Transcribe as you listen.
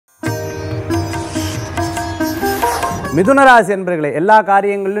மிதுன ராசி என்பர்களே, எல்லா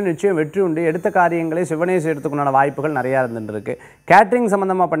காரியங்களிலும் நிச்சயம் வெற்றி உண்டு. எடுத்த காரியங்களை சிவனேசி எடுத்துக்குண்டான வாய்ப்புகள் நிறையா இருந்துருக்கு. கேட்ரிங்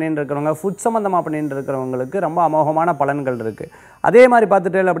சம்மந்தமாக பண்ணிட்டு இருக்கிறவங்க, ஃபுட் சம்மந்தமாக பண்ணிட்டு இருக்கிறவங்களுக்கு ரொம்ப அமோகமான பலன்கள் இருக்குது. அதே மாதிரி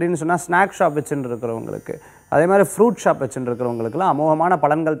பார்த்துட்டே அப்படின்னு சொன்னால் ஸ்நாக் ஷாப் வச்சுட்டு இருக்கிறவங்களுக்கு, அதே மாதிரி ஃப்ரூட் ஷாப் வச்சுட்டு இருக்கிறவங்களுக்குலாம் அமோகமான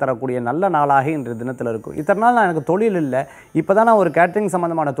பலன்கள் தரக்கூடிய நல்ல நாளாக இன்றைய தினத்தில் இருக்கும். இத்தனை நாள் நான் எனக்கு தொழில் இல்லை, இப்போ தான் நான் ஒரு கேட்ரிங்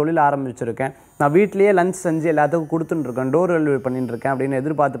சம்மந்தமான தொழில் ஆரம்பிச்சிருக்கேன், நான் வீட்லேயே லஞ்ச் செஞ்சு எல்லாத்துக்கும் கொடுத்துட்டுருக்கேன், டோர் டெலிவரி பண்ணிட்டு இருக்கேன் அப்படின்னு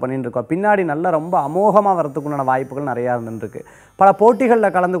எதிர்பார்த்து பண்ணிட்டு இருக்கோம். பின்னாடி நல்லா ரொம்ப அமோகமாக வரத்துக்குண்டான வாய்ப்புகள் நிறையா இருந்துருக்கு. பல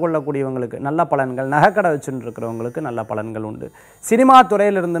போட்டிகளில் கலந்து கொள்ளக்கூடியவங்களுக்கு நல்ல பலன்கள், நகைக்கடை வச்சுட்டு இருக்கிறவங்களுக்கு நல்ல பலன்கள் உண்டு. சினிமா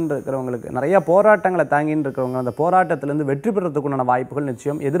துறையில் இருந்துட்டு இருக்கிறவங்களுக்கு நிறைய போராட்டங்களை தாங்கின்னு இருக்கிறவங்க, அந்த போராட்டத்திலேருந்து வெற்றி பெறத்துக்குண்டான வாய்ப்புகள்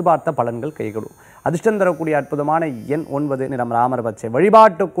நிச்சயம், எதிர்பார்த்த பலன்கள் கைகூடும். அதிர்ஷ்டம் தரக்கூடிய அற்புதமான எண் 9, நிறம் ராமர் பச்சை.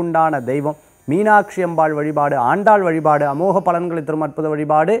 வழிபாட்டுக்குண்டான தெய்வம் மீனாட்சி அம்பாள் வழிபாடு, ஆண்டாள் வழிபாடு அமோக பலன்களை தரும் அற்புத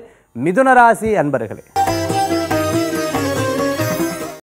வழிபாடு. மிதுன ராசி அன்பர்களே.